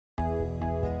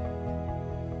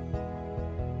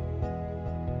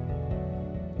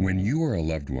When you or a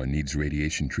loved one needs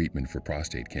radiation treatment for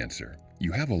prostate cancer,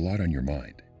 you have a lot on your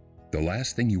mind. The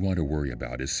last thing you want to worry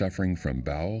about is suffering from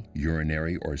bowel,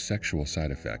 urinary, or sexual side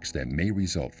effects that may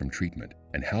result from treatment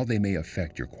and how they may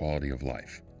affect your quality of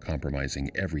life,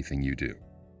 compromising everything you do.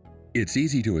 It's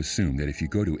easy to assume that if you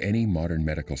go to any modern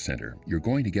medical center, you're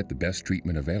going to get the best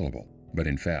treatment available. But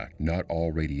in fact, not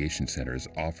all radiation centers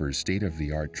offer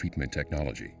state-of-the-art treatment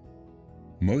technology.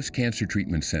 Most cancer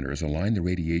treatment centers align the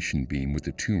radiation beam with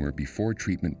the tumor before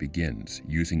treatment begins,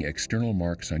 using external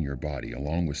marks on your body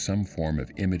along with some form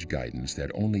of image guidance that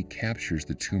only captures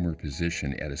the tumor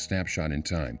position at a snapshot in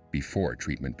time before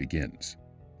treatment begins.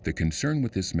 The concern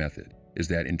with this method is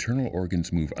that internal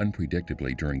organs move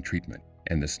unpredictably during treatment,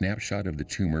 and the snapshot of the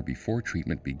tumor before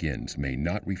treatment begins may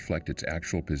not reflect its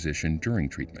actual position during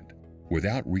treatment.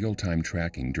 Without real-time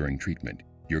tracking during treatment,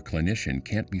 your clinician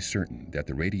can't be certain that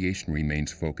the radiation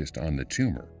remains focused on the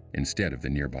tumor instead of the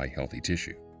nearby healthy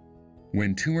tissue.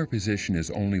 When tumor position is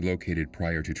only located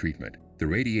prior to treatment, the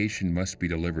radiation must be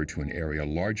delivered to an area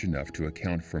large enough to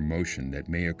account for motion that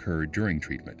may occur during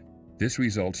treatment. This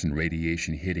results in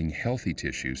radiation hitting healthy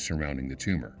tissues surrounding the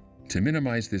tumor. To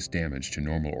minimize this damage to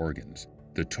normal organs,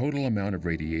 the total amount of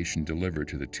radiation delivered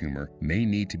to the tumor may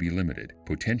need to be limited,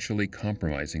 potentially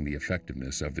compromising the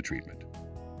effectiveness of the treatment.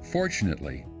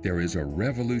 Fortunately, there is a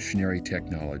revolutionary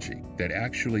technology that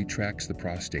actually tracks the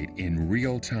prostate in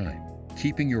real time,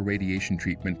 keeping your radiation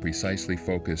treatment precisely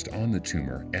focused on the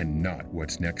tumor and not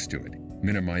what's next to it,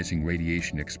 minimizing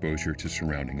radiation exposure to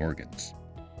surrounding organs.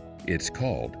 It's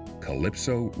called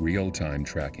Calypso Real-Time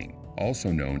Tracking,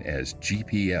 also known as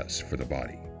GPS for the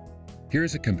body.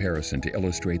 Here's a comparison to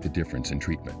illustrate the difference in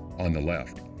treatment. On the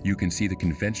left, you can see the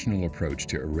conventional approach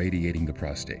to irradiating the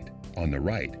prostate. On the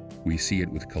right, we see it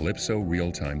with Calypso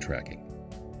real-time tracking.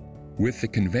 With the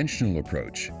conventional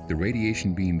approach, the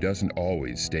radiation beam doesn't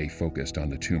always stay focused on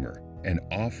the tumor and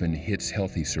often hits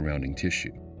healthy surrounding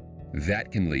tissue.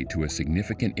 That can lead to a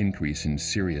significant increase in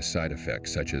serious side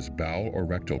effects such as bowel or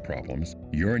rectal problems,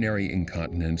 urinary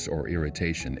incontinence or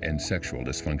irritation, and sexual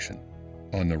dysfunction.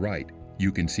 On the right,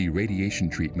 you can see radiation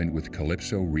treatment with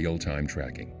Calypso real-time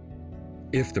tracking.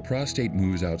 If the prostate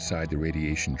moves outside the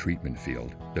radiation treatment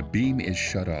field, the beam is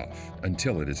shut off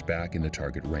until it is back in the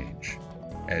target range.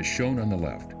 As shown on the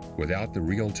left, without the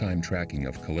real-time tracking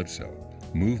of Calypso,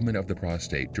 movement of the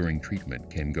prostate during treatment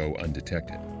can go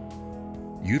undetected.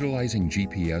 Utilizing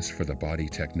GPS for the body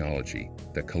technology,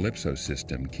 the Calypso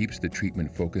system keeps the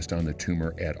treatment focused on the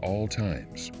tumor at all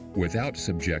times, without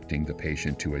subjecting the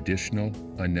patient to additional,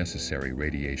 unnecessary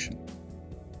radiation.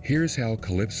 Here's how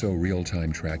Calypso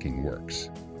real-time tracking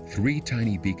works. 3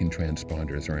 tiny beacon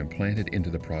transponders are implanted into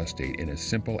the prostate in a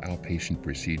simple outpatient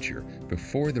procedure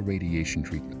before the radiation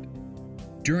treatment.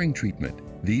 During treatment,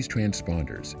 these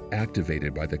transponders,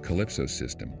 activated by the Calypso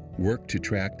system, work to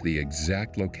track the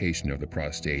exact location of the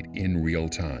prostate in real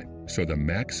time, so the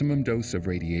maximum dose of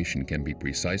radiation can be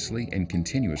precisely and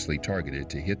continuously targeted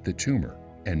to hit the tumor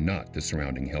and not the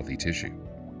surrounding healthy tissue.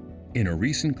 In a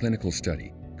recent clinical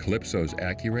study, Calypso's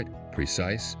accurate,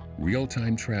 precise,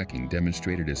 real-time tracking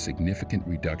demonstrated a significant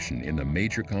reduction in the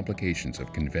major complications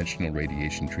of conventional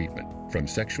radiation treatment, from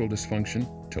sexual dysfunction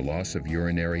to loss of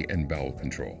urinary and bowel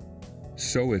control.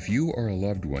 So if you or a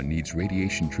loved one needs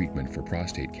radiation treatment for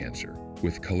prostate cancer,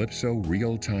 with Calypso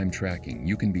real-time tracking,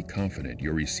 you can be confident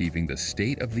you're receiving the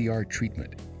state-of-the-art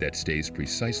treatment that stays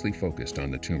precisely focused on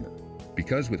the tumor.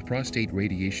 Because with prostate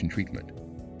radiation treatment,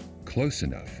 close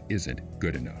enough isn't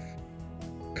good enough.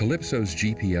 Calypso's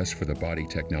GPS for the body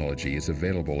technology is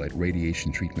available at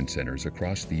radiation treatment centers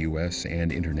across the U.S. and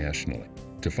internationally.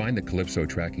 To find the Calypso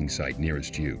tracking site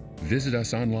nearest you, visit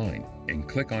us online and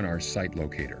click on our site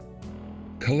locator.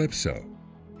 Calypso.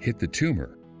 Hit the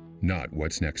tumor, not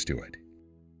what's next to it.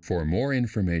 For more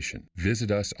information,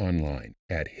 visit us online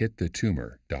at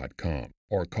hitthetumor.com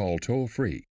or call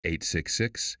toll-free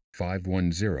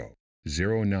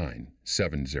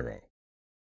 866-510-0970.